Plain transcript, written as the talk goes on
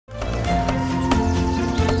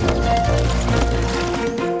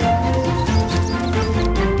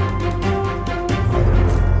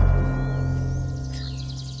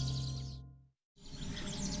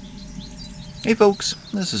Hey folks,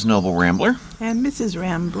 this is Noble Rambler. And Mrs.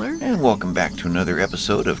 Rambler. And welcome back to another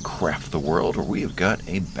episode of Craft the World, where we have got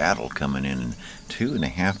a battle coming in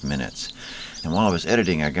 2.5 minutes. And while I was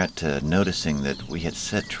editing, I got to noticing that we had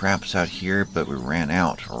set traps out here, but we ran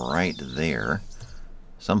out right there.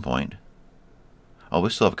 Some point. Oh, we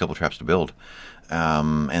still have a couple traps to build.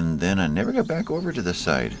 And then I never got back over to this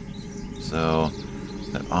side. So,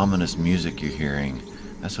 that ominous music you're hearing,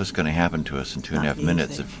 that's what's going to happen to us in 2.5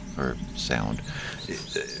 minutes or sound.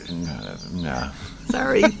 No.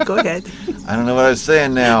 Sorry, go ahead. I don't know what I was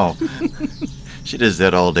saying now. She does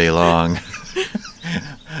that all day long.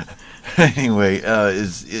 Anyway,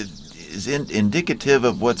 is indicative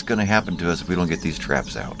of what's going to happen to us if we don't get these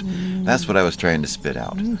traps out. That's what I was trying to spit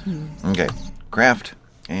out. Okay, craft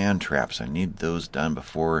and traps. I need those done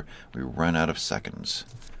before we run out of seconds.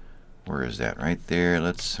 Where is that? Right there.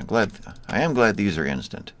 I am glad these are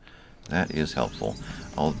instant. That is helpful.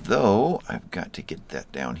 Although, I've got to get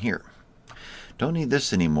that down here. Don't need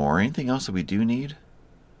this anymore. Anything else that we do need?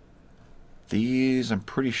 These, I'm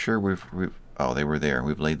pretty sure we've oh, they were there.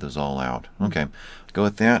 We've laid those all out. Okay, go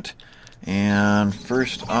with that. And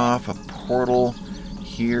first off, a portal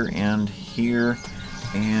here and here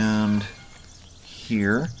and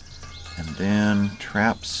here. And then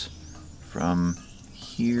traps from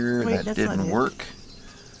here. Wait, that didn't work.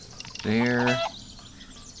 There.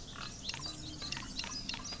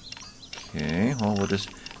 Okay, well, we'll just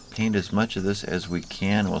paint as much of this as we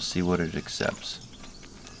can. We'll see what it accepts.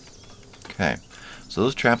 Okay, so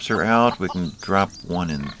those traps are out. We can drop one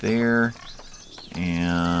in there.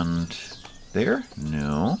 And there?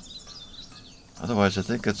 No. Otherwise, I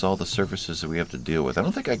think that's all the surfaces that we have to deal with. I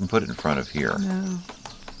don't think I can put it in front of here. No.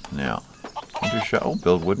 No. Paint your shell,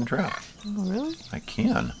 build wooden trap. Oh, really? I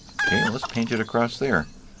can. Okay, let's paint it across there.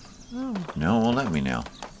 Oh. No, it won't let me now.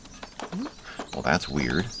 Well, that's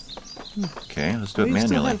weird. Okay, let's do it manually. We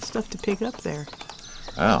still have stuff to pick up there.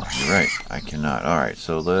 Oh, you're right. I cannot. Alright,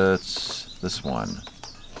 so let's... this one.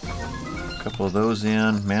 A couple of those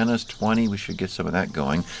in. Mana's 20. We should get some of that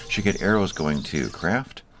going. Should get arrows going too.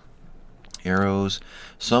 Craft. Arrows.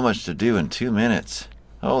 So much to do in 2 minutes.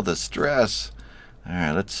 Oh, the stress.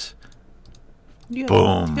 Alright, let's...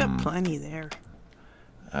 boom. You got plenty there.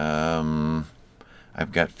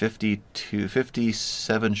 I've got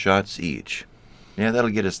 57 shots each. Yeah,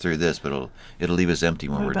 that'll get us through this, but it'll leave us empty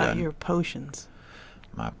when we're done. What about your potions?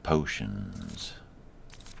 My potions.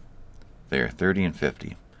 There, 30 and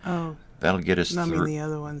 50. Oh. That'll get us through. I mean the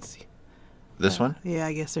other ones. This one? Yeah,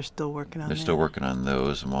 I guess they're still working on that. They're still working on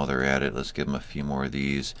those, and while they're at it, let's give them a few more of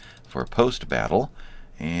these for post-battle.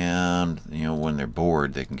 And, you know, when they're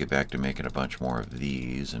bored, they can get back to making a bunch more of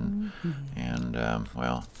these. And,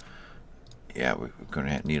 well, yeah, we're going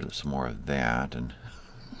to need some more of that. And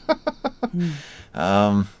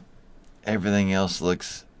everything else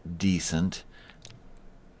looks decent.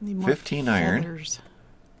 Need more 15 iron.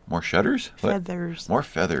 More shutters? Feathers. What? More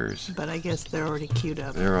feathers. But I guess they're already queued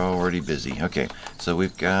up. They're already busy. Okay, so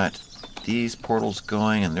we've got these portals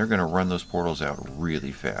going, and they're going to run those portals out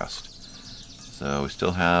really fast. So we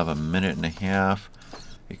still have 1.5 minutes.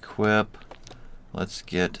 Equip. Let's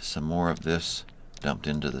get some more of this dumped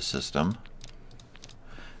into the system.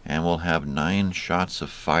 And we'll have 9 shots of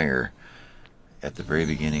fire at the very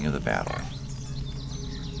beginning of the battle.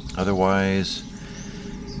 Otherwise,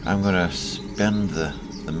 I'm going to spend the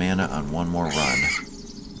mana on one more run.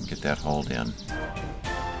 Get that hauled in.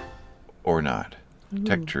 Or not. Ooh.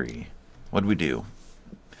 Tech tree. What did we do?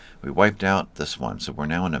 We wiped out this one, so we're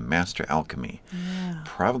now in a master alchemy. Yeah.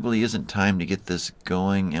 Probably isn't time to get this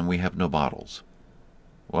going, and we have no bottles.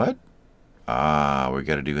 What? Ah, we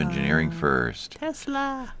got to do engineering first.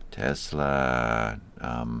 Tesla.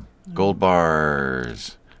 Gold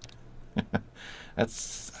bars.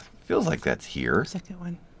 That's feels like that's here. Second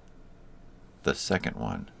one. The second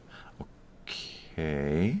one.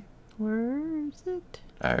 Okay. Where is it?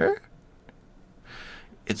 There.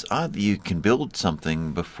 It's odd that you can build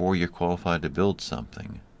something before you're qualified to build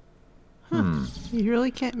something. You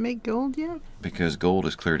really can't make gold yet? Because gold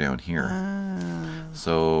is clear down here. Ah.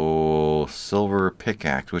 So, silver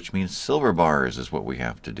pickaxe, which means silver bars is what we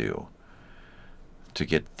have to do. To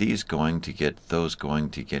get these going, to get those going,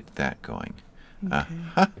 to get that going.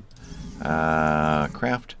 Okay.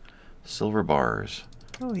 Craft silver bars.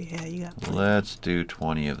 Oh, yeah, you got plenty. Let's do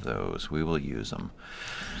 20 of those. We will use them.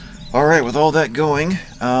 Alright, with all that going,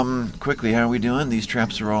 quickly, how are we doing? These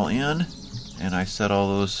traps are all in, and I set all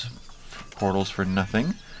those portals for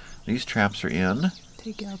nothing. These traps are in.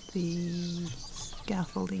 Take out the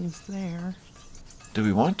scaffoldings there. Do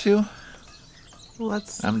we want to? Well,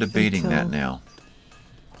 that's I'm debating that now.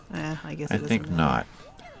 I guess I think not.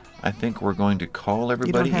 I think we're going to call You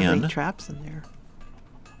everybody don't have in. any traps in there.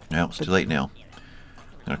 No, it's too late now.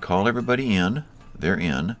 I'm going to call everybody in. They're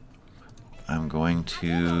in. I'm going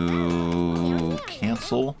to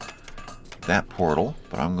cancel that portal,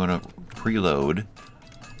 but I'm going to preload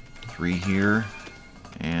 3 here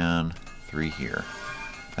and 3 here.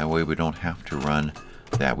 That way we don't have to run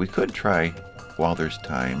that. We could try while there's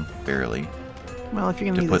time, barely. Well, if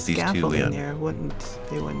you're going to to leave put the these two scaffolding in. there,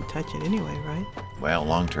 they wouldn't touch it anyway, right? Well,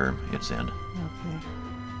 long term, it's in. Okay.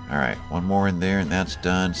 Alright, one more in there, and that's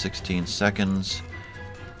done. 16 seconds.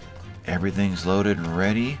 Everything's loaded and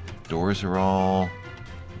ready. Doors are all...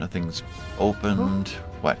 Nothing's opened.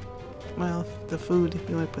 What? Well, the food, if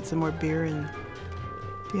you want to put some more beer in.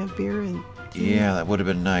 Do you have beer in? Yeah, that would have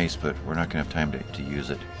been nice, but we're not going to have time to use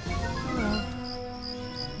it. Well,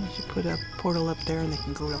 I should put a portal up there and they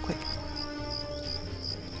can go real quick.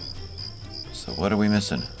 So what are we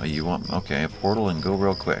missing? Oh, you want... Okay, a portal and go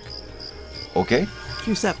real quick. Okay.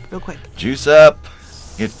 Juice up real quick. Juice up!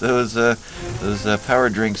 Get those power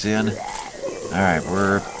drinks in. Alright,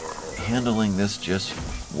 we're handling this just...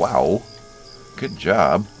 Wow. Good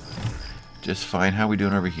job. Just fine. How are we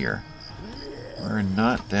doing over here? We're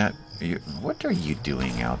not that... What are you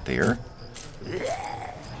doing out there?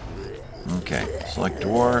 Okay. Select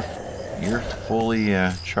dwarf. You're fully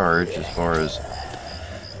charged as far as...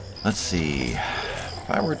 Let's see. If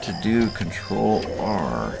I were to do Control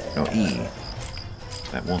R... No, E.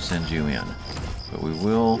 That won't send you in. But we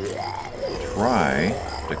will try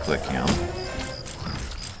to click him.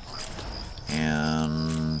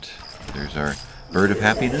 And there's our bird of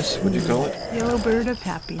happiness, would you call it? Yellow bird of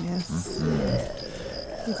happiness.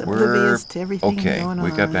 Mm-hmm. He's oblivious to everything going on.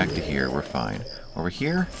 We got back to here. We're fine. Over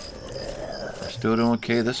here, we're still doing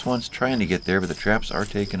okay. This one's trying to get there, but the traps are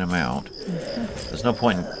taking him out. There's no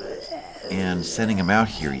point in sending him out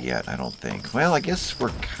here yet, I don't think. Well, I guess we're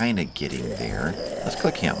kind of getting there. Let's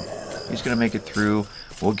click him. He's going to make it through.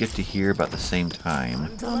 We'll get to here about the same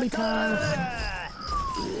time. Zombie time.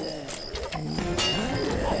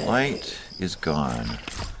 Light is gone.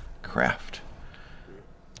 Craft.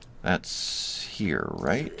 That's here,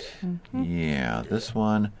 right? Mm-hmm. Yeah, this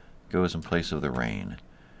one goes in place of the rain,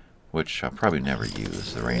 which I'll probably never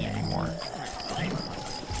use the rain anymore.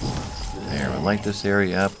 There, we'll light this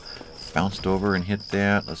area up. Bounced over and hit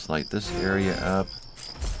that. Let's light this area up.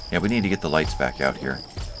 Yeah, we need to get the lights back out here.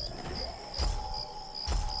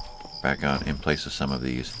 Back on in place of some of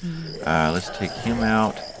these. Let's take him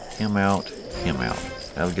out, him out, him out.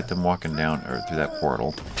 That'll get them walking down or through that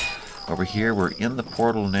portal. Over here, we're in the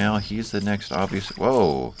portal now. He's the next obvious.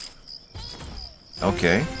 Whoa.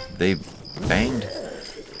 Okay, they banged.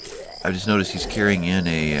 I just noticed he's carrying in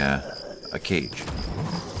a cage.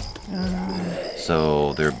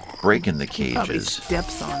 So they're breaking the Probably cages.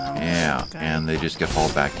 steps on them. Yeah, Okay. and they just get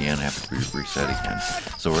hauled back in and have to be reset again.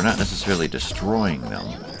 So we're not necessarily destroying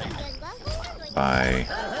them by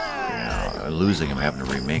losing them, having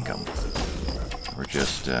to remake them. We're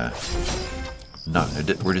just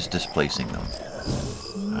we're just displacing them.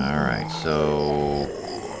 All right, so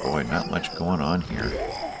boy, not much going on here.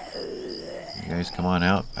 You guys come on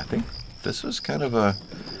out. I think this was kind of a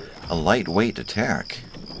lightweight attack.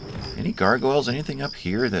 Any gargoyles? Anything up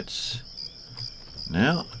here that's...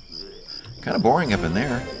 No. Kind of boring up in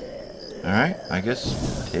there. Alright, I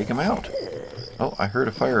guess take them out. Oh, I heard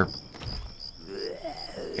a fire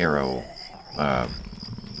arrow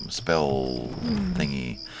spell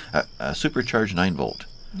thingy. Supercharged 9-volt.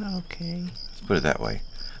 Okay. Let's put it that way.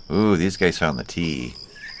 Ooh, these guys found the tea.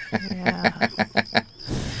 Yeah.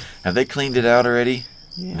 Have they cleaned it out already?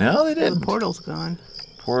 Yeah. No, they Well, didn't. the portal's gone.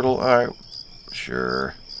 Portal, alright.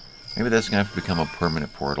 Sure. Maybe that's going to have to become a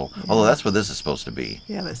permanent portal. Yeah. Although that's what this is supposed to be.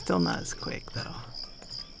 Yeah, but still not as quick, though.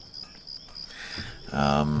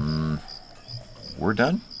 We're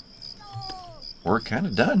done. We're kind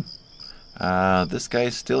of done. This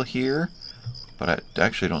guy's still here, but I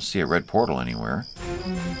actually don't see a red portal anywhere.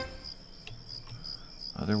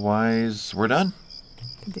 Otherwise, we're done.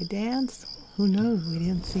 Did they dance? Who knows? We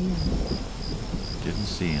didn't see him. Didn't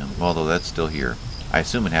see him. Although that's still here. I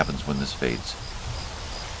assume it happens when this fades.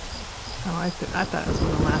 Oh, I thought it was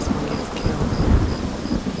when the last one gets killed.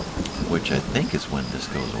 Which I think is when this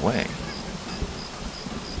goes away.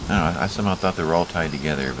 I don't know, I somehow thought they were all tied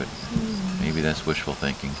together, but maybe that's wishful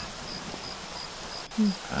thinking.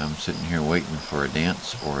 I'm sitting here waiting for a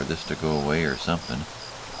dance or this to go away or something.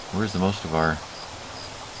 Where's the most of our...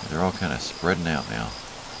 They're all kind of spreading out now.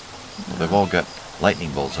 Well, they've all got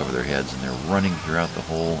lightning bolts over their heads and they're running throughout the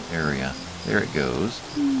whole area. There it goes.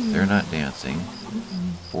 They're not dancing.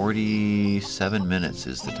 47 minutes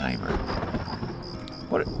is the timer.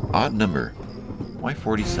 What an odd number. Why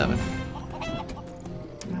 47?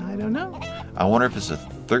 I don't know. I wonder if it's a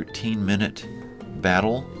 13-minute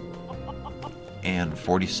battle and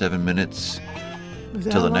 47 minutes Is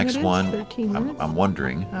that till how the long next it is? one. 13 minutes? I'm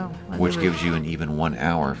wondering, Oh, I which never- gives you an even 1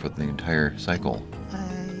 hour for the entire cycle.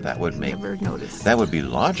 That would make never noticed. that would be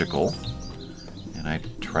logical, and I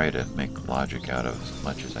try to make logic out of as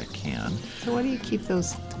much as I can. So why do you keep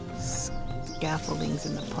those scaffoldings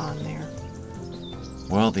in the pond there?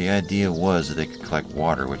 Well, the idea was that they could collect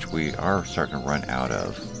water, which we are starting to run out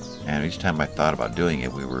of. And each time I thought about doing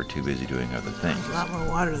it, we were too busy doing other things. There's a lot more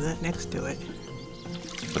water next to it.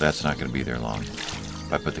 But that's not going to be there long.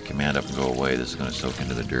 If I put the command up and go away, this is going to soak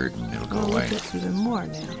into the dirt and it'll go away. Look, it's even more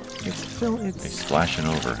now. It's splashing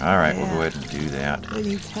over. All right, we'll go ahead and do that. It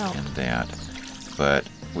needs help. And that. But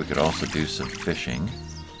we could also do some fishing.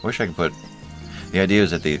 Wish I could put... The idea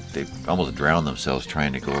is that they almost drown themselves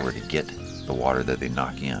trying to go over to get the water that they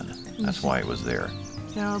knock in. That's why it was there.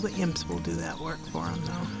 Yeah, the imps will do that work for them,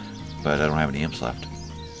 though. But I don't have any imps left.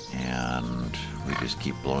 And we just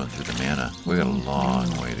keep blowing through the mana. We got a long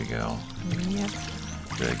way to go. Yep.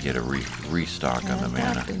 To get a restock on the That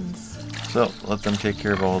mana. happens. So, let them take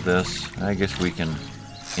care of all this. I guess we can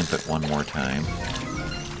imp it one more time.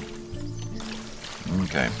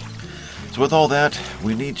 Okay. So with all that,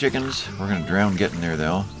 we need chickens. We're going to drown getting there,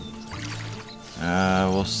 though.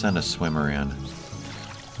 We'll send a swimmer in.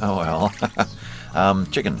 Oh, well.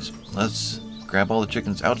 Chickens. Let's grab all the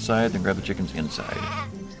chickens outside, then grab the chickens inside.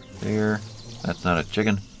 There. That's not a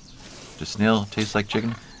chicken. Does snail taste like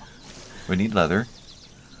chicken? We need leather.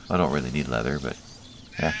 I don't really need leather, but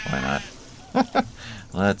yeah, why not?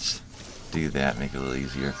 Let's do that, make it a little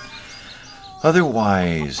easier.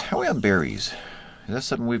 Otherwise, how are we on berries? Is that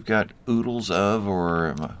something we've got oodles of,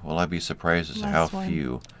 or will I be surprised as to how Last one.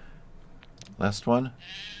 few? Last one?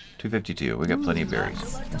 252. We got plenty of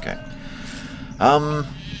berries. Okay.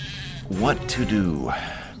 What to do?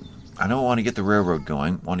 I know I want to get the railroad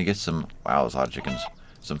going. Want to get some... Wow, there's a lot of chickens.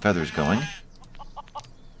 Some feathers going.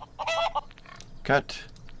 Cut.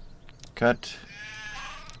 Cut.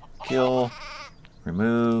 Kill.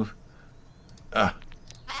 Remove.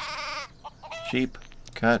 Sheep.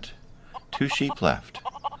 Cut. 2 sheep left.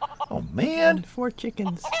 Oh, man. And 4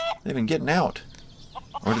 chickens. They've been getting out.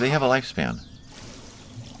 Or do they have a lifespan?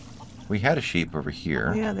 We had a sheep over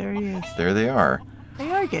here. Yeah, there he is. There they are. They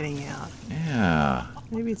are getting out. Yeah.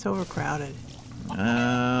 Maybe it's overcrowded.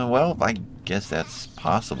 Well, I guess that's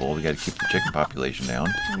possible. We got to keep the chicken population down.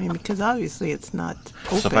 I mean, because obviously it's not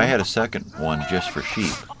open. So if I had a second one just for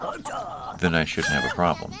sheep, then I shouldn't have a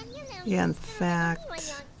problem. Yeah, in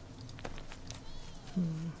fact...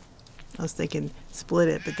 I was thinking split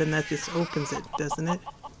it, but then that just opens it, doesn't it?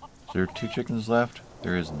 Is there 2 chickens left?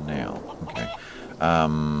 There is now. Okay.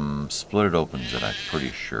 Split it opens it, I'm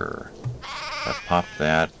pretty sure. If I pop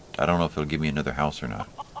that, I don't know if it'll give me another house or not.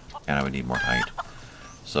 And I would need more height.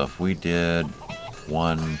 So if we did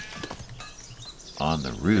one on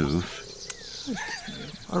the roof...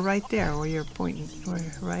 Or right there, where you're pointing. Or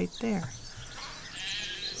right there.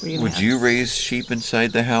 Would you raise sheep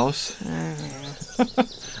inside the house? Uh,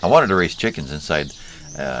 I wanted to raise chickens inside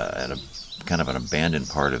at a kind of an abandoned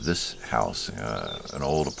part of this house, an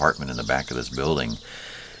old apartment in the back of this building,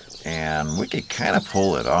 and we could kind of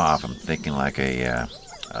pull it off. I'm thinking like a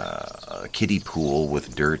kiddie pool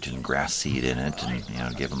with dirt and grass seed in it,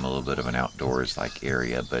 and give them a little bit of an outdoors like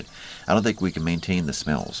area. But I don't think we can maintain the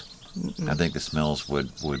smells. I think the smells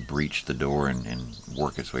would breach the door and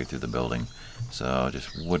work its way through the building, so it just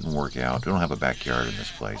wouldn't work out. We don't have a backyard in this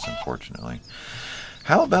place, unfortunately.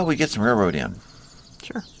 How about we get some railroad in?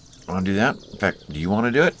 Sure. Want to do that? In fact, do you want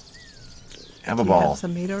to do it? Have a Do you ball. have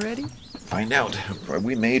some meat already? Find out.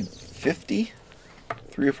 We made 50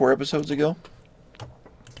 3 or 4 episodes ago.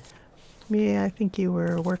 Yeah, I think you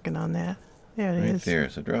were working on that. There it is. Right there.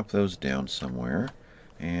 So drop those down somewhere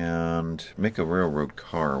and make a railroad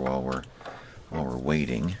car while we're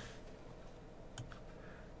waiting.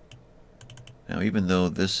 Now, even though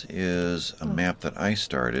this is a map that I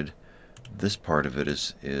started, this part of it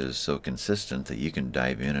is so consistent that you can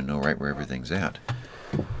dive in and know right where everything's at.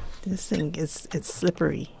 This thing it's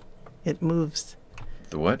slippery. It moves.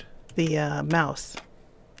 The what? The mouse.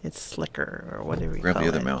 It's slicker or whatever you Grab call the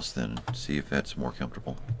other it. mouse then and see if that's more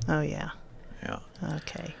comfortable. Oh yeah. Yeah.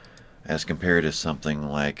 Okay. As compared to something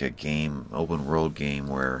like a game, open world game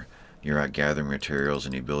where you're out gathering materials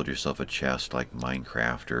and you build yourself a chest like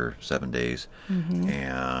Minecraft or 7 Days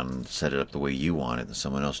and set it up the way you want it, and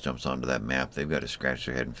someone else jumps onto that map, they've got to scratch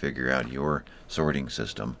their head and figure out your sorting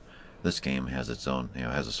system. This game has its own,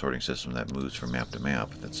 has a sorting system that moves from map to map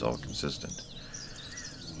that's all consistent.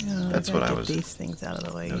 Oh, That's what I was Get these things out of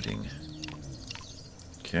the way. noting.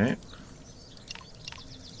 Okay.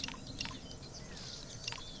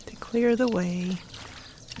 To clear the way.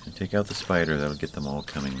 And take out the spider. That'll get them all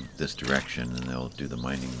coming this direction, and they'll do the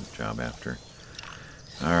mining job after.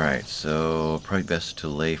 Alright, so probably best to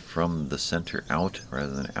lay from the center out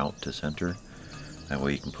rather than out to center. That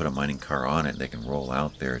way you can put a mining car on it. They can roll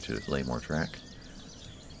out there to lay more track.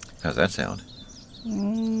 How's that sound?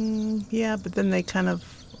 Yeah, but then they kind of,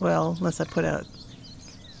 well, unless I put a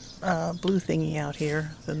blue thingy out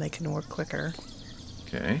here, then they can work quicker.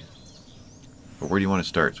 Okay. But where do you want to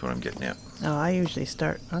start is what I'm getting at. Oh, I usually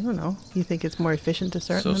start, I don't know. You think it's more efficient to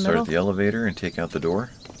start in the So middle? start at the elevator and take out the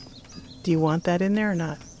door. Do you want that in there or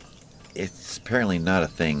not? It's apparently not a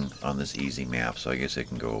thing on this easy map, so I guess it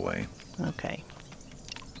can go away. Okay.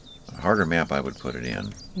 A harder map, I would put it in.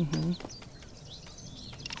 Mm-hmm.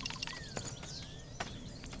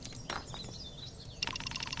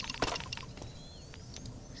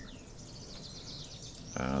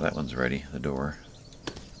 That one's ready, the door.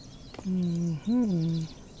 Mm-hmm.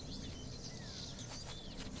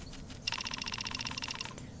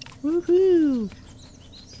 Woohoo!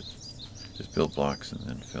 Just build blocks and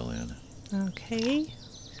then fill in. Okay.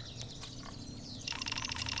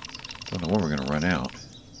 Don't know when we're going to run out.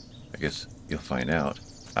 I guess you'll find out.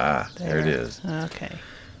 Ah, there it is. Okay.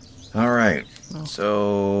 All right. Oh.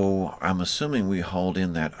 So I'm assuming we hauled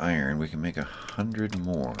in that iron. We can make 100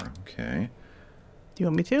 more. Okay. Do you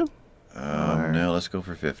want me to? No, let's go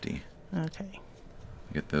for 50. Okay.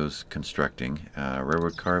 Get those constructing.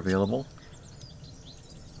 Railroad car available?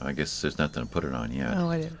 I guess there's nothing to put it on yet. Oh,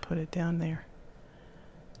 I didn't put it down there.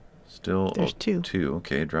 Still, There's two. Two.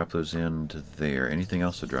 Okay, drop those into there. Anything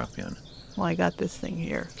else to drop in? Well, I got this thing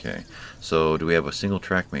here. Okay. So, do we have a single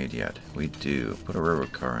track made yet? We do. Put a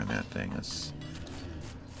railroad car on that thing. That's,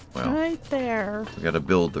 well, Right there. we got to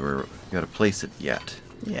build the railroad. We got to place it yet.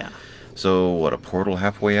 Yeah. So, what? A portal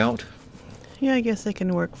halfway out? Yeah, I guess they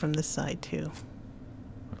can work from this side too.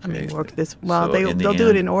 I mean, Okay. work this. Well, So in the they'll do it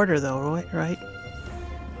end- in order though, right?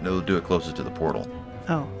 No, do it closest to the portal.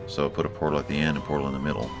 Oh, So, put a portal at the end and a portal in the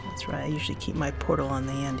middle. that's right. I usually keep my portal on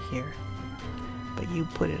the end here, but you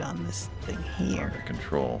put it on this thing here. Under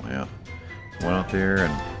control, yeah. One out there,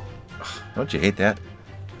 and don't you hate that?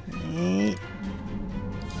 Right.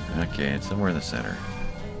 Okay, it's somewhere in the center.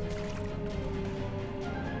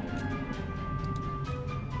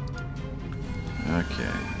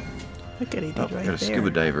 Okay. Look at it, Oh, right got a there. scuba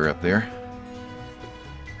diver up there.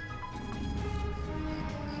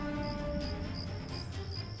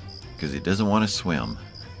 Because he doesn't want to swim.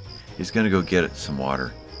 He's going to go get some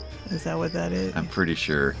water. Is that what that is? I'm pretty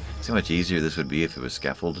sure. See how much easier this would be if it was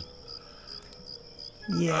scaffolded?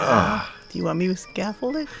 Yeah. Ah. Do you want me to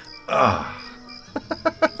scaffold it? Ah.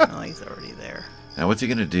 Oh, he's already there. Now, what's he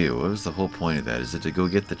going to do? What was the whole point of that? Is it to go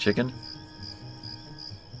get the chicken?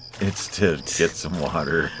 It's to get some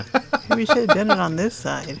water. Maybe we should have done it on this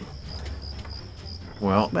side.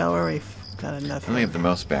 Well, Well, we already got enough. let me have the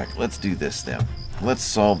mouse back. Let's do this then. Let's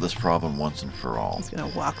solve this problem once and for all. He's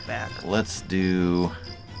gonna walk back. Let's do...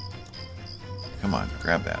 Come on,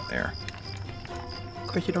 grab that there. Of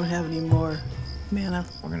course, you don't have any more mana.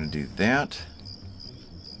 We're going to do that.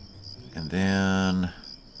 And then...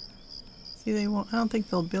 See, they won't. I don't think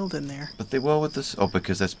they'll build in there. But they will with this... Oh,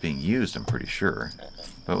 because that's being used, I'm pretty sure.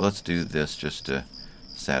 But let's do this just to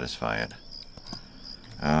satisfy it.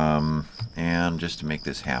 And just to make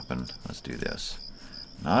this happen, let's do this.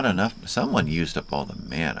 Not enough. Someone used up all the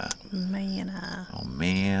mana. Mana. Oh,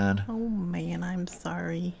 man. Oh man, I'm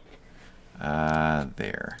sorry.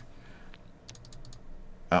 There.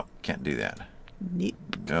 Oh, can't do that. Neat.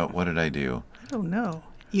 Oh, what did I do? I don't know.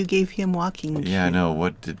 You gave him walking shoes. Yeah, I know.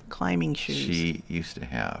 What did Climbing shoes. she used to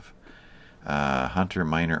have? Hunter,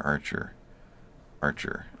 miner, archer.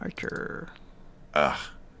 Archer. Archer. Ugh.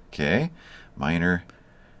 Okay. Miner,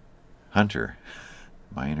 hunter.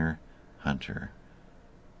 Miner, hunter.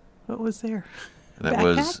 What was there? That Backpack?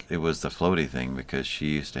 was, it was the floaty thing because she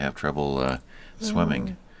used to have trouble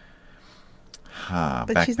swimming. But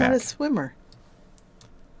Backpack. she's not a swimmer.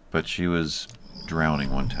 But she was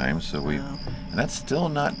drowning one time, so we... Wow. And that's still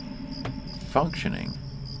not functioning.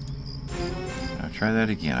 Now try that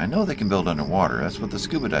again. I know they can build underwater. That's what the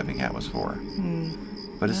scuba diving hat was for.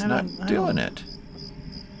 But it's I not don't- I doing don't- it.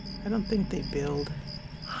 I don't think they build.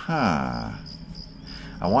 Huh.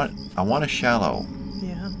 I want a shallow.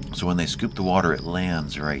 Yeah. So when they scoop the water, it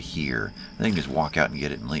lands right here. They can just walk out and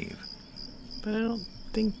get it and leave. But I don't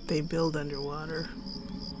think they build underwater.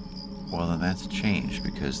 Well, then that's changed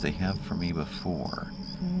because they have for me before.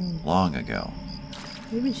 Long ago.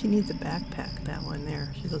 Maybe she needs a backpack, that one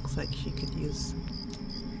there. She looks like she could use...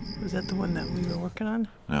 Was that the one that we were working on?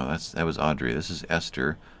 No, that was Audrey. This is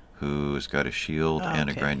Esther, who's got a shield and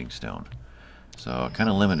a grinding stone. So kind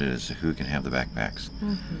of limited as to who can have the backpacks.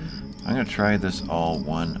 I'm going to try this all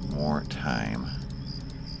one more time.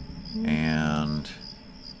 And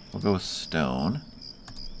we'll go with stone.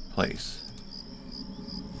 Place.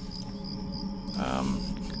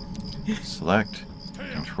 Select,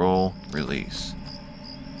 control, release.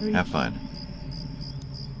 Have fun.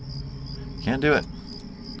 Can't do it.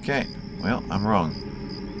 Okay, well, I'm wrong.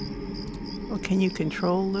 Well, can you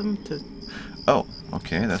control them to... Oh,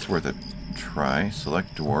 okay, that's worth a try.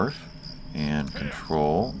 Select dwarf and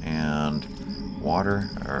control and water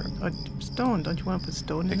or stone. Don't you want to put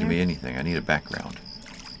stone in there? It can be anything. I need a background.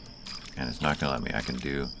 And it's not going to let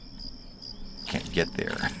me. Can't get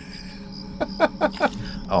there.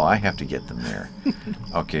 Oh, I have to get them there.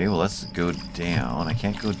 Okay, well, let's go down. I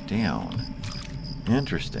can't go down.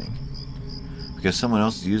 Interesting. Because someone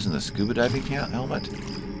else is using the scuba diving helmet?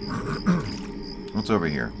 What's over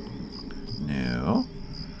here? No.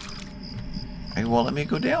 It won't let me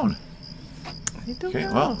go down. I don't Okay,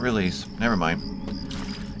 know. well, release. Never mind.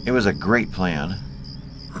 It was a great plan.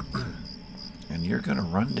 And you're going to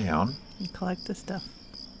run down. And collect the stuff.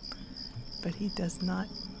 But he does not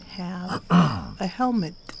have a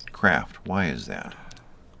helmet. Craft. Why is that?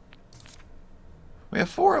 We have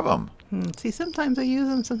 4 of them. See, sometimes I use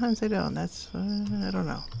them, sometimes I don't. That's, I don't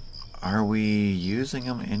know. Are we using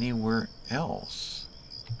them anywhere else?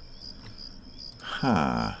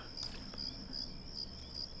 Huh.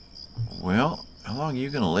 Well, how long are you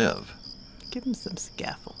going to live? Give him some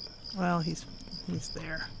scaffold. Well, he's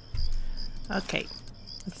there. Okay.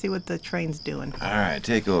 Let's see what the train's doing. All right,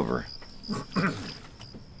 take over.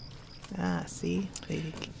 See? They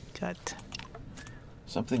cut.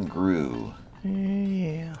 Something grew.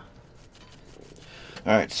 Yeah.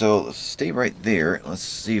 All right, so stay right there. Let's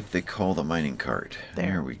see if they call the mining cart.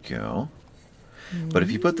 There we go. But if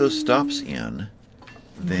you put those stops in,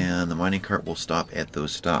 then the mining cart will stop at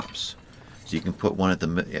those stops. So you can put one at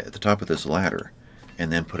the top of this ladder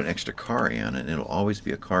and then put an extra car in, and it'll always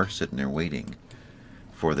be a car sitting there waiting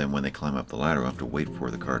for them when they climb up the ladder. They'll have to wait for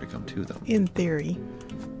the car to come to them. In theory.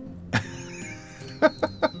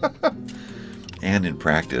 And in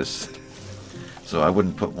practice. So I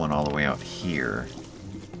wouldn't put one all the way out here.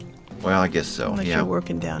 Well, I guess so. Unless you're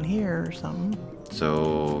working down here or something.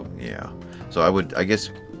 So, yeah. So I guess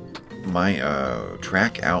my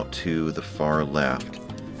track out to the far left,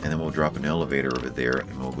 and then we'll drop an elevator over there,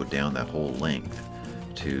 and we'll go down that whole length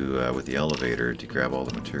to with the elevator to grab all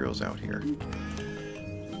the materials out here.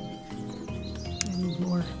 I need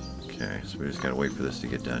more. Okay, so we just gotta wait for this to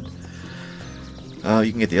get done.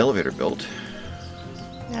 You can get the elevator built.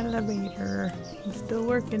 Elevator. He's still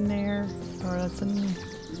working there. Or that's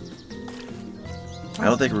I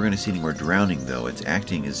don't think we're going to see any more drowning, though. It's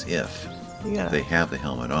acting as if they have the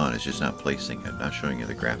helmet on. It's just not placing it, not showing you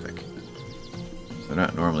the graphic. They're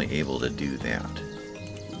not normally able to do that.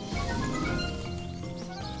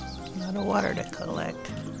 a lot of water to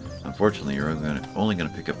collect. Unfortunately, you're only going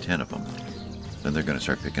to pick up 10 of them. Then they're going to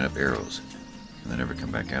start picking up arrows. And then never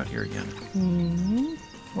come back out here again.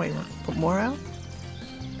 Wait, put more out?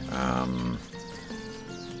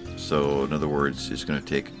 So, in other words, it's going to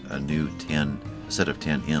take a new set of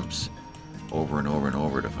 10 imps over and over and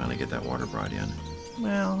over to finally get that water brought in.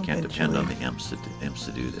 Well, Can't depend on the imps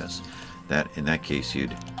to do this. In that case,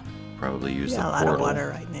 you'd probably use the portal. a lot of water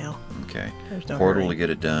right now. Okay. No Portal hurry. to get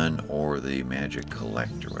it done, or the magic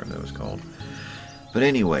collect, or whatever that was called. But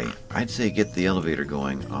anyway, I'd say get the elevator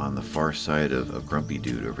going on the far side of Grumpy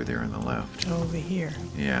Dude over there on the left. Over here.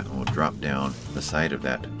 Yeah, and we'll drop down the side of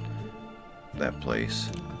that place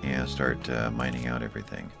and start mining out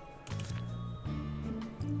everything.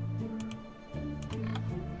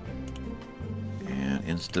 And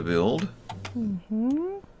insta-build.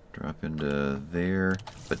 Drop into there,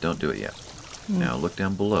 but don't do it yet. Now look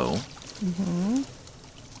down below.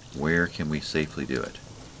 Where can we safely do it?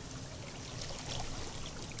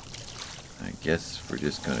 I guess we're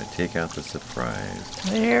just going to take out the surprise.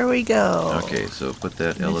 There we go. Okay, so put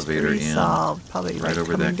that Mystery elevator in. solved. Probably right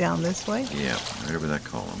over coming that, down this way. Yeah, right over that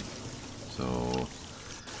column. So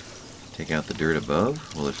take out the dirt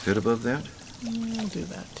above. Will it fit above that? I'll do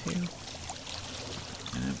that too.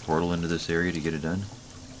 And then portal into this area to get it done.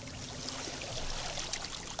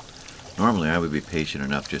 Normally I would be patient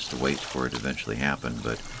enough just to wait for it to eventually happen,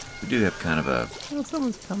 but we do have kind of a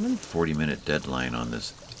Someone's coming. 40-minute deadline on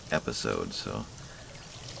this episode, so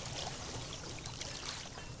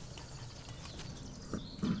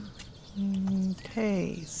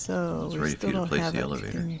Okay, so it's we ready for still you to don't place have the it.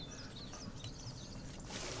 elevator.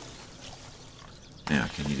 Yeah,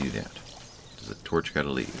 can you do that? Does the torch got to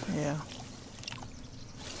leave? Yeah.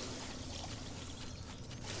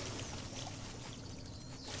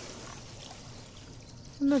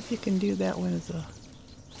 I don't know if you can do that one as a...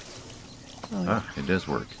 Oh, yeah. Ah, it does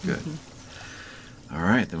work. Good. All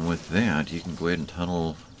right, then with that, you can go ahead and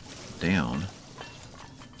tunnel down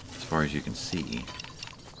as far as you can see.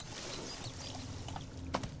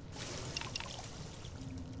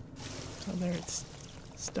 So there it's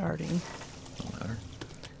starting. The ladder.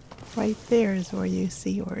 Right there is where you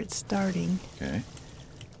see where it's starting. Okay.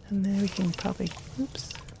 And then we can probably,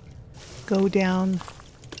 oops, go down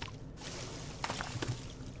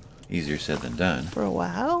Easier said than done. for a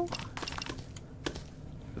while.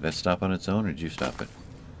 Did that stop on its own, or did you stop it?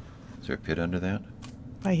 Is there a pit under that?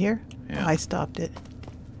 Right here? Yeah. Oh, I stopped it.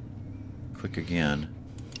 Click again.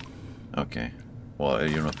 Okay. Well, I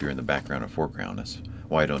don't know if you're in the background or foreground. That's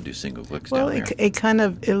why I don't do single clicks Well, down there.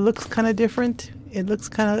 it looks kind of different. It looks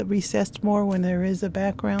kind of recessed more when there is a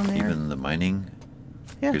background there. Even the mining?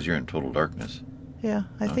 Yeah. Because you're in total darkness. Yeah,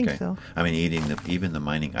 I think Okay. so. I mean, even the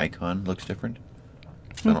mining icon looks different?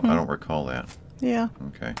 I don't recall that. Yeah.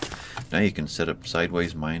 Okay. Now you can set up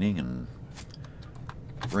sideways mining and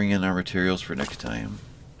bring in our materials for next time.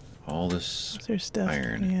 All this There's stuff.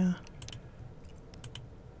 iron. Yeah.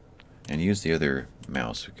 And use the other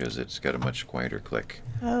mouse because it's got a much quieter click.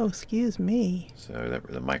 Oh, excuse me. So that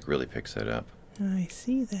the mic really picks that up. I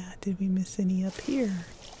see that. Did we miss any up here?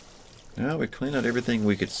 Now we cleaned out everything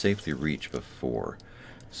we could safely reach before.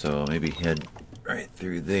 So maybe head right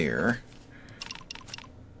through there.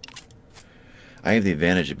 I have the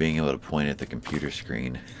advantage of being able to point at the computer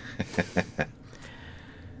screen.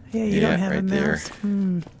 Yeah, you Yeah, don't have a right there.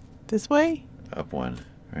 mouse. This way? Up one,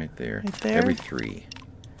 right there. Right there? Every 3.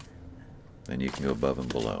 Then you can go above and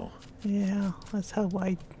below. Yeah, that's how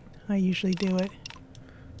I usually do it.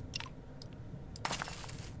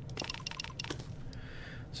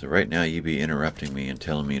 So right now you'd be interrupting me and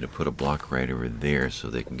telling me to put a block right over there so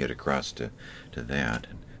they can get across to that.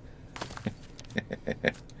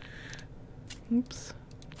 Oops.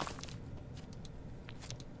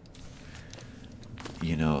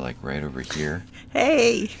 You know, like right over here.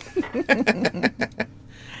 Hey!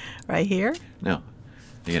 Right here? No,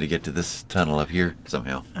 you got to get to this tunnel up here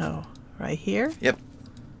somehow. Oh, right here? Yep.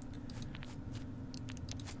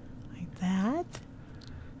 Like that?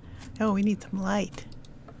 Oh, we need some light.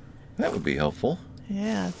 That would be helpful.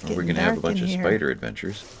 Yeah, it's Or getting we're going to have a dark bunch in of here. spider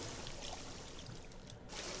adventures.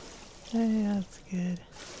 Yeah, that's good.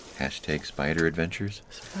 Hashtag spider adventures.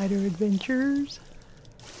 Spider adventures.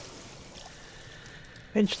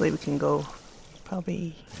 Eventually we can go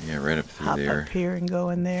probably Yeah, right up through hop there. up here and go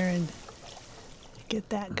in there and get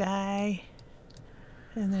that guy.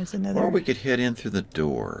 And there's another Or we could head in through the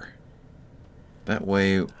door. That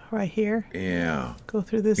way, right here. yeah. Go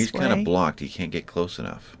through this He's way. kind of blocked. He can't get close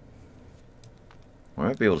enough. We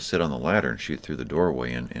might be able to sit on the ladder and shoot through the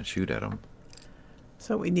doorway and shoot at him.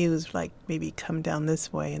 So what we do is like maybe come down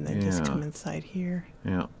this way and then just Yeah. come inside here.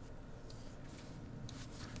 Yeah.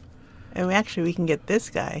 And we can get this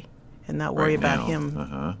guy and not worry Right about now.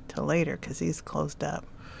 him till later because he's closed up.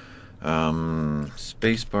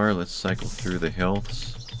 Space bar, let's cycle through the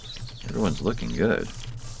healths. Everyone's looking good.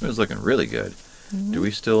 Everyone's looking really good. Do we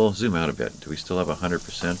still zoom out a bit? Do we still have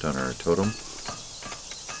 100% on our totem?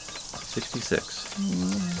 66.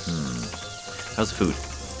 How's the food?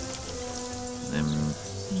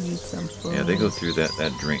 Need some food. Yeah, they go through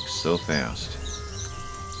that drink so fast.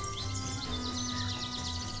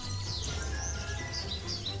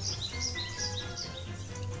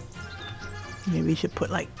 Maybe we should put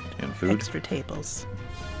like And food? extra tables.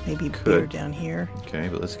 Maybe beer Could. down here. Okay,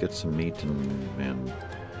 but let's get some meat and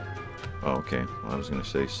oh, okay. Well, I was going to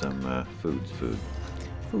say some food. Food.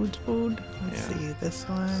 Let's Yeah. see, this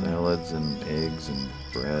one. Salads and eggs and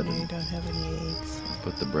bread. We And don't have any eggs.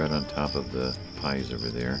 put the bread on top of the pies over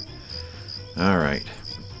there. All right.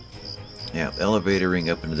 Yeah, elevatoring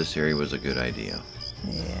up into this area was a good idea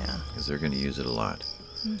Yeah. because they're going to use it a lot.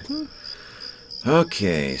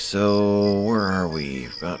 Okay, so where are we?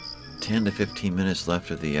 About 10 to 15 minutes left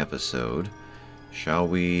of the episode. Shall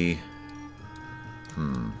we...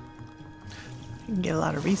 You can get a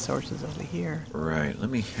lot of resources over here. Right, let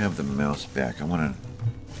me have the mouse back. I want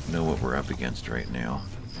to know what we're up against right now.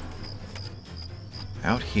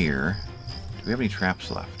 Out here, do we have any traps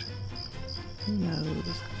left? Who knows?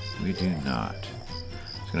 We do not.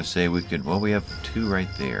 I was going to say we could... Well, we have 2 right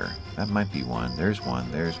there. That might be one. There's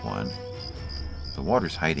one. There's one. The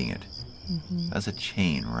water's hiding it. That's a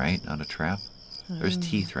chain, right? Not a trap? There's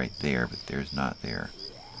teeth right there, but there's not there.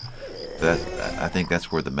 I think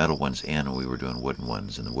that's where the metal ones end when we were doing wooden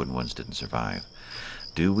ones, and the wooden ones didn't survive.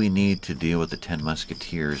 Do we need to deal with the 10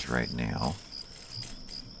 Musketeers right now?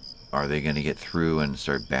 Are they going to get through and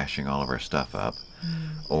start bashing all of our stuff up?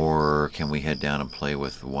 Or can we head down and play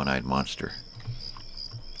with the one-eyed monster?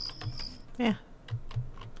 Yeah.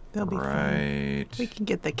 They'll be fine. Right We can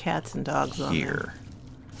get the cats and dogs here.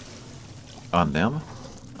 On them?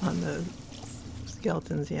 On the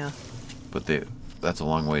skeletons, yeah. But that's a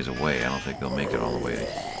long ways away. I don't think they'll make it all the way to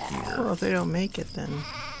here. Well, if they don't make it, then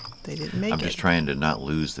they didn't make it. I'm just trying to not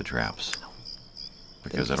lose the traps.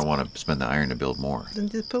 Because I don't want to spend the iron to build more. Then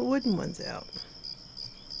just put wooden ones out.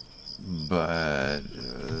 But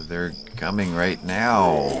they're coming right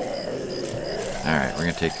now. Alright, we're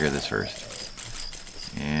going to take care of this first.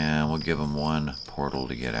 And we'll give them one portal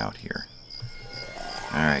to get out here.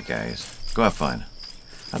 Alright, guys. Go have fun.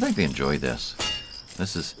 I think they enjoy this.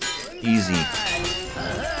 This is easy.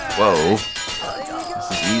 Whoa. This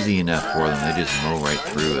is easy enough for them. They just mow right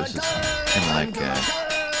through. This is kind of like,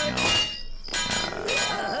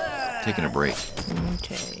 taking a break.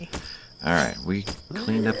 Okay. Alright, we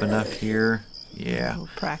cleaned up enough here. Yeah. We'll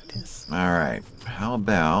practice. Alright, how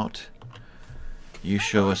about you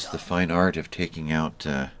show us the fine art of taking out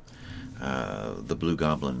the blue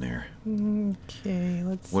goblin there. Okay,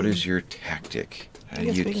 let's see. What is your tactic? How do I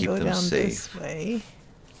guess you we can keep go them down safe? this way.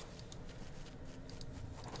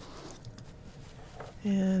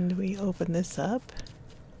 And we open this up.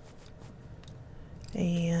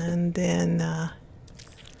 And then I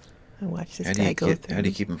watch this guy go through. How do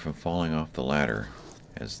you keep them from falling off the ladder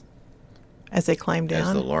as they climb down?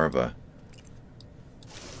 As the larva.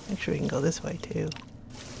 Actually, we can go this way too.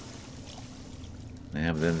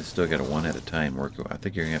 Yeah, but then they still got a one at a time work. I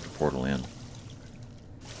think you're going to have to portal in.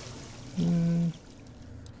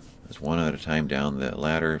 There's one at a time down the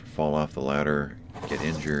ladder, fall off the ladder, get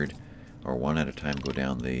injured, or one at a time go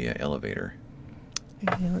down the elevator.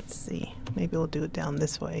 Yeah, let's see. Maybe we'll do it down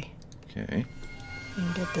this way. Okay.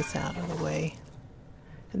 And get this out of the way.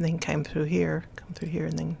 And then come through here,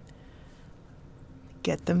 and then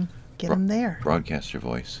get them there. Broadcast your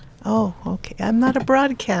voice. Oh, okay. I'm not a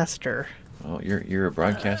broadcaster. Oh, you're a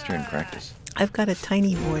broadcaster in practice. I've got a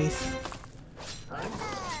tiny voice.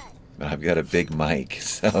 But I've got a big mic,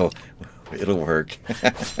 so it'll work.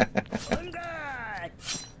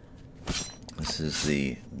 This is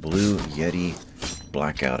the Blue Yeti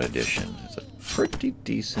Blackout Edition. It's a pretty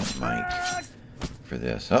decent mic for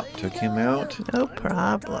this. Oh, took him out. No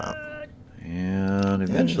problem. And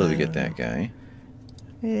eventually we get that guy.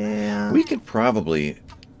 Yeah. We could probably...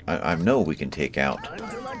 I know we can take out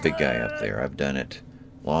big guy up there. I've done it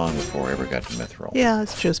long before I ever got to Mithril. Yeah,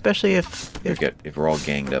 that's true. Especially if we're all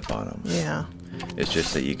ganged up on him. Yeah. It's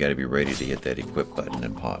just that you got to be ready to hit that equip button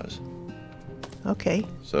and pause. Okay.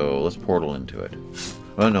 So let's portal into it.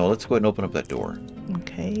 Well, no, let's go ahead and open up that door.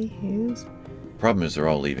 Okay. Use. Problem is they're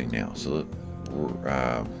all leaving now, so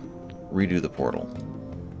redo the portal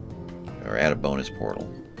or add a bonus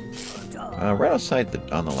portal. Right outside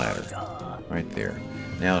on the ladder, right there.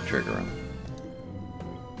 Now trigger him.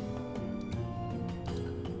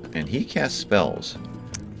 And he casts spells.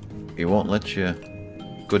 He won't let you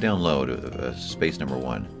go down low to space number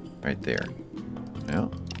 1. Right there.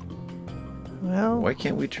 Now, Well, why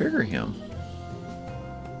can't we trigger him?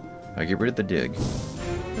 I get rid of the dig.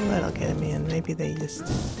 well, that'll get him in. Maybe they just...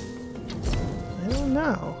 I don't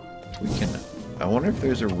know. We can... I wonder if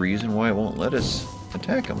there's a reason why it won't let us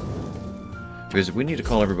attack him. Because we need to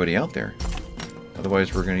call everybody out there.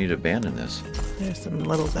 Otherwise, we're going to need to abandon this. There's some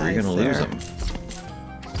little guys We're going to lose them.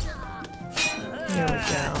 Here we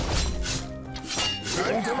go.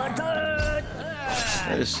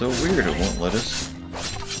 That is so weird. It won't let us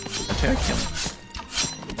attack him.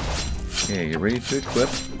 Okay, you ready to equip?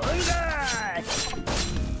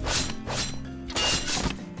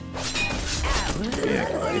 Yeah,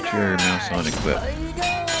 get your mouse on equip.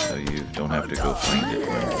 So you don't have to go find it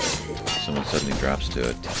when someone suddenly drops to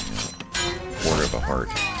a quarter of a heart.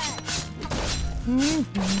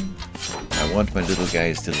 I want my little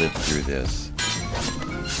guys to live through this.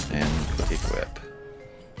 And equip.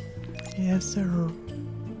 Yes, sir.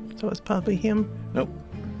 So it's probably him? Nope.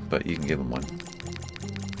 But you can give him one.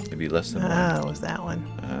 Maybe less than one. Ah, it was that one.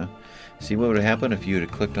 See what would have happened if you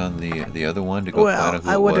had clicked on the other one to go find out who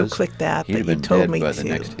I would it have was? clicked that, He'd but have you been told dead me by to. the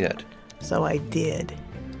next hit. So I did.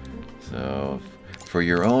 So, for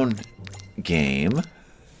your own game,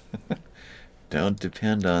 don't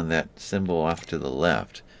depend on that symbol off to the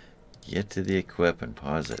left. Get to the equip and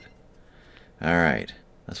pause it. Alright,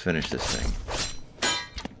 let's finish this thing.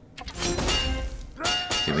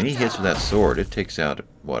 Okay, when he hits with that sword, it takes out,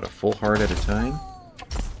 what, a full heart at a time?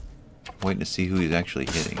 Waiting to see who he's actually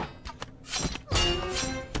hitting.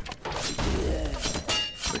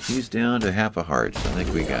 He's down to half a heart, so I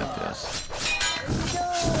think we got this.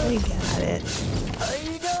 We got it.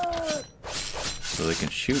 So they can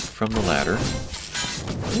shoot from the ladder.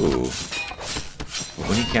 Ooh. But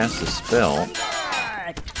when he casts a spell,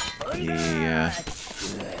 he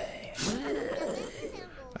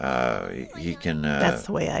can... That's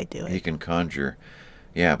the way I do it. He can conjure...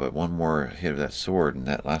 Yeah, but one more hit of that sword, and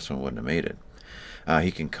that last one wouldn't have made it.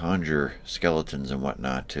 He can conjure skeletons and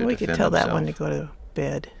whatnot to defend himself. We could tell that one to go to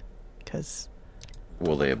bed, because...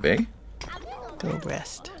 Will they obey? Go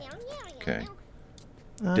rest. Okay.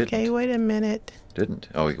 Okay, Didn't. wait a minute. Didn't.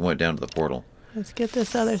 Oh, he went down to the portal. Let's get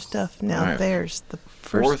this other stuff. Now, Right. there's the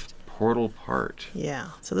Fourth portal part. Yeah,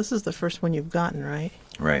 so this is the first one you've gotten, right?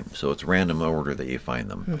 Right, so it's random order that you find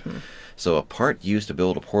them. So a part used to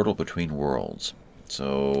build a portal between worlds.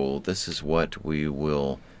 So this is what we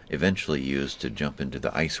will eventually use to jump into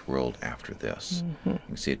the ice world after this. You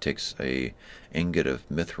can see it takes a ingot of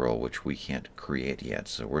mithril, which we can't create yet.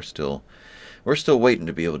 So we're still waiting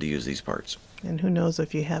to be able to use these parts. And who knows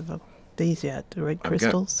if you have these yet, the red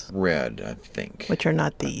crystals? I've got red, I think. Which are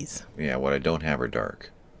not these. Yeah, what I don't have are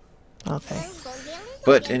dark. Okay.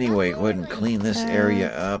 But anyway, go ahead and clean this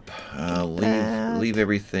area up. Leave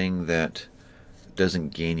everything that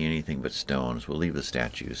doesn't gain you anything but stones. We'll leave the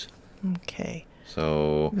statues. Okay.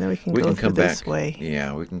 So and then we can go come through back this way.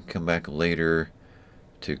 Yeah, we can come back later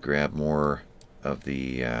to grab more of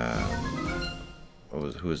the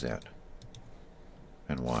who is that?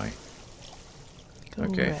 And why? Go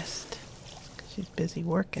rest. She's busy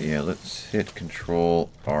working. Yeah, let's hit Control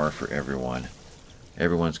R for everyone.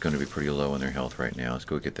 Everyone's going to be pretty low in their health right now. Let's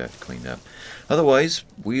go get that cleaned up. Otherwise,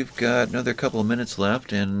 we've got another couple of minutes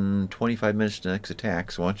left and 25 minutes to the next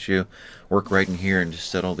attack. So why don't you work right in here and just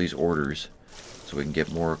set all these orders so we can get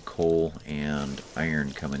more coal and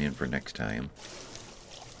iron coming in for next time.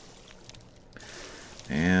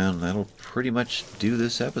 And that'll pretty much do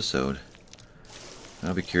this episode.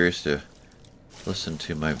 I'll be curious to listen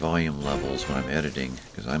to my volume levels when I'm editing,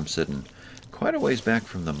 because I'm sitting quite a ways back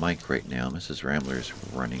from the mic right now. Mrs. Rambler's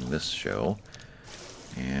running this show,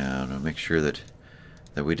 and I'll make sure that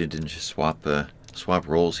we didn't just swap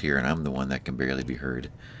roles here, and I'm the one that can barely be heard.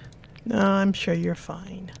 No, I'm sure you're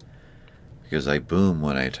fine. Because I boom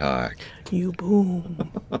when I talk. You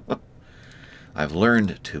boom. I've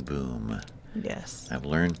learned to boom. Yes. I've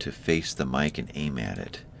learned to face the mic and aim at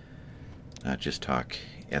it, not just talk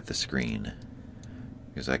at the screen.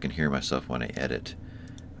 Because I can hear myself when I edit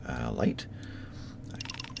light,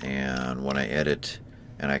 and when I edit,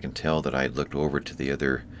 and I can tell that I looked over to the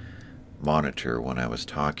other monitor when I was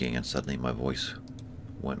talking, and suddenly my voice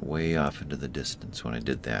went way off into the distance when I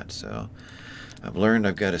did that. So I've learned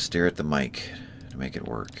I've got to stare at the mic to make it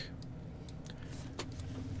work.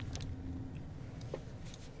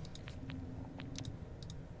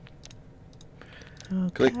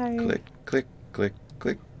 Okay. Click, click, click, click,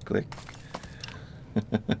 click, click.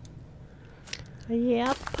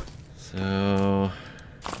 Yep. So,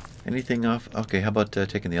 anything off? Okay, how about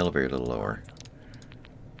taking the elevator a little lower?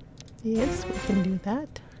 Yes, we can do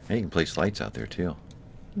that. Yeah, you can place lights out there too.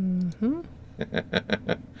 Mm-hmm.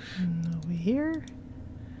 And over here,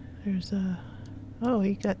 there's a... Oh,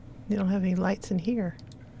 you don't have any lights in here.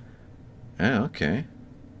 Oh, okay.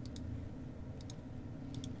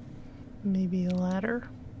 Maybe a ladder.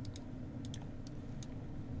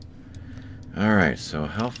 Alright, so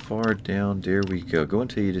how far down dare we go? Go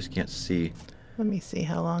until you just can't see. Let me see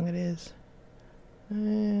how long it is.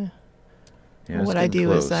 Yeah, it's what I getting do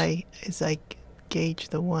close. is I gauge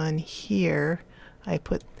the one here. I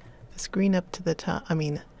put the screen up to the top.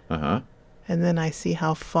 Uh-huh. And then I see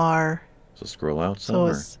how far. So scroll out So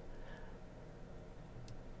somewhere. it's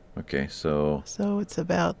Okay, so it's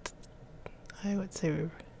about, I would say,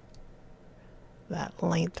 that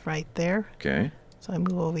length right there. okay. So I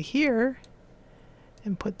move over here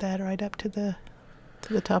and put that right up to the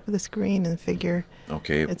top of the screen and figure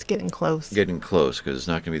Okay. it's getting close. Getting close, because it's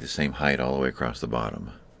not going to be the same height all the way across the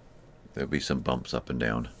bottom. There'll be some bumps up and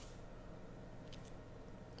down.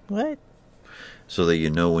 What? So that you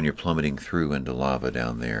know when you're plummeting through into lava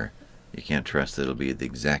down there, you can't trust that it'll be the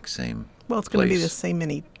exact same Well, it's going to be place. the same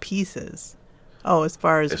many pieces. Oh, as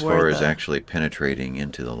far as actually penetrating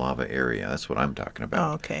into the lava area. That's what I'm talking about.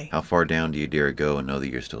 Oh, okay. How far down do you dare go and know that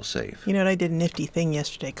you're still safe? You know what? I did a nifty thing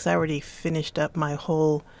yesterday because I already finished up my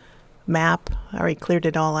whole map. I already cleared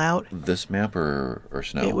it all out. This map or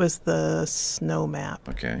snow? It was the snow map.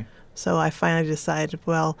 Okay. So I finally decided,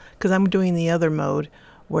 well, because I'm doing the other mode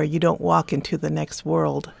where you don't walk into the next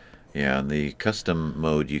world. Yeah, in the custom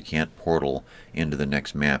mode, you can't portal into the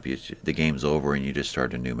next map. The game's over and you just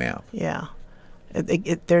start a new map. Yeah.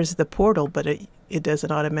 There's the portal, but it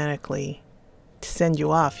doesn't automatically send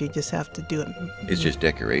you off. You just have to do it. It's just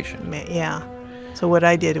decoration. Yeah. So what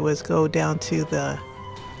I did was go down to the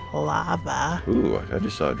lava. Ooh, I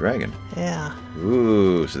just saw a dragon. Yeah.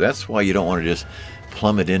 Ooh, so that's why you don't want to just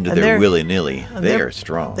plummet into And their willy-nilly. They are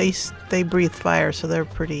strong. They breathe fire, so they're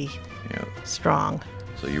pretty strong.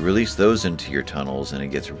 So you release those into your tunnels, and it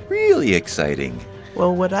gets really exciting.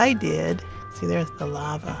 Well, what I did, see, there's the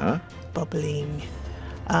lava bubbling.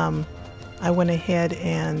 I went ahead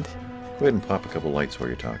and... Go ahead and pop a couple lights while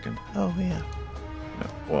you're talking. Oh, yeah. No,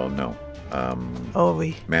 well, no.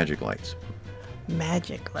 Magic lights.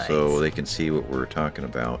 Magic lights. So they can see what we're talking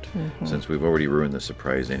about, since we've already ruined the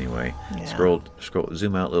surprise anyway. Yeah. Scroll,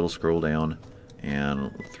 zoom out a little, scroll down,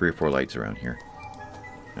 and 3 or 4 lights around here.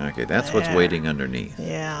 Okay, that's what's waiting underneath.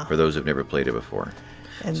 Yeah. For those who've never played it before.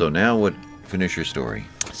 And so now finish your story.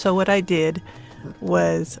 So what I did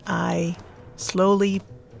was I slowly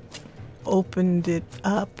opened it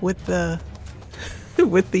up with the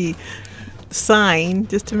with the sign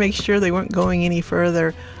just to make sure they weren't going any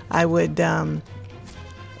further. I would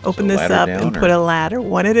open this up and put a ladder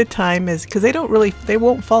one at a time, because they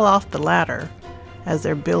won't fall off the ladder as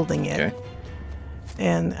they're building it. Okay.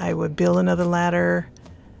 And I would build another ladder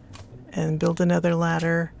and build another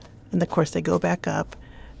ladder, and of course they go back up,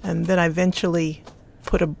 and then I eventually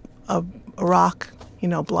put a rock,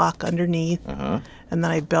 block underneath, and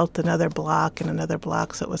then I built another block and another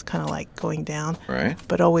block, so it was kind of like going down. Right.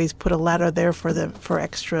 But always put a ladder there for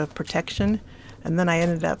extra protection, and then I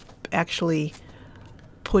ended up actually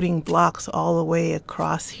putting blocks all the way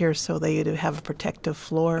across here so they would have a protective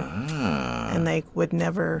floor, and they would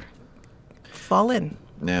never fall in.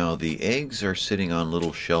 Now the eggs are sitting on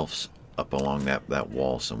little shelves up along that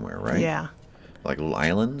wall somewhere, right? Yeah. Like little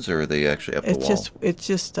islands, or are they actually up the wall? It's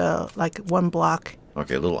just like one block.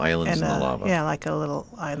 Okay, little islands in the lava. Yeah, like a little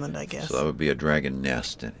island, I guess. So that would be a dragon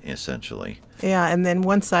nest, essentially. Yeah, and then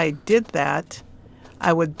once I did that,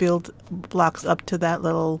 I would build blocks up to that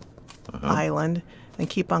little island and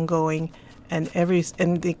keep on going, and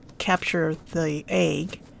they capture the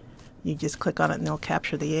egg. You just click on it and they'll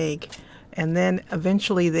capture the egg. And then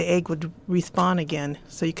eventually the egg would respawn again,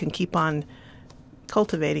 so you can keep on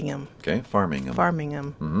cultivating them. Okay, farming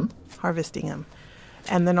them. Harvesting them.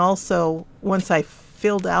 And then also, once I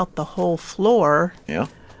filled out the whole floor,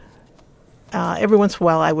 every once in a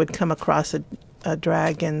while I would come across a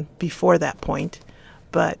dragon before that point.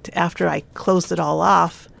 But after I closed it all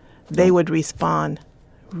off, they would respawn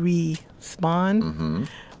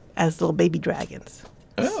as little baby dragons.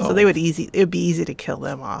 Oh. So it would be easy to kill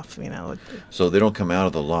them off, So they don't come out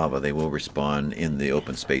of the lava; they will respawn in the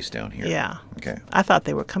open space down here. Yeah. Okay. I thought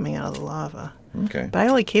they were coming out of the lava. Okay. But I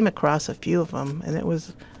only came across a few of them, and it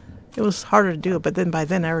was harder to do. But then by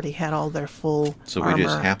then I already had all their full So armor. we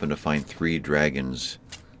just happened to find 3 dragons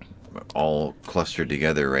all clustered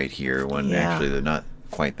together right here, when actually they're not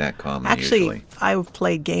quite that common usually. I've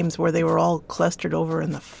played games where they were all clustered over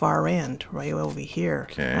in the far end, right over here.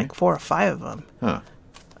 Okay. Like 4 or 5 of them. Huh.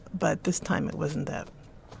 But this time it wasn't that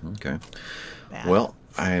Okay. bad. Well,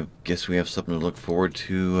 I guess we have something to look forward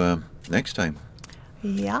to next time.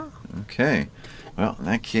 Yeah. Okay. Well, in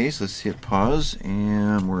that case, let's hit pause.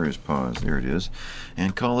 And where is pause? There it is.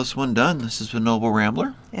 And call this one done. This has been Noble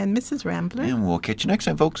Rambler. And Mrs. Rambler. And we'll catch you next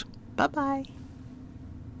time, folks. Bye-bye.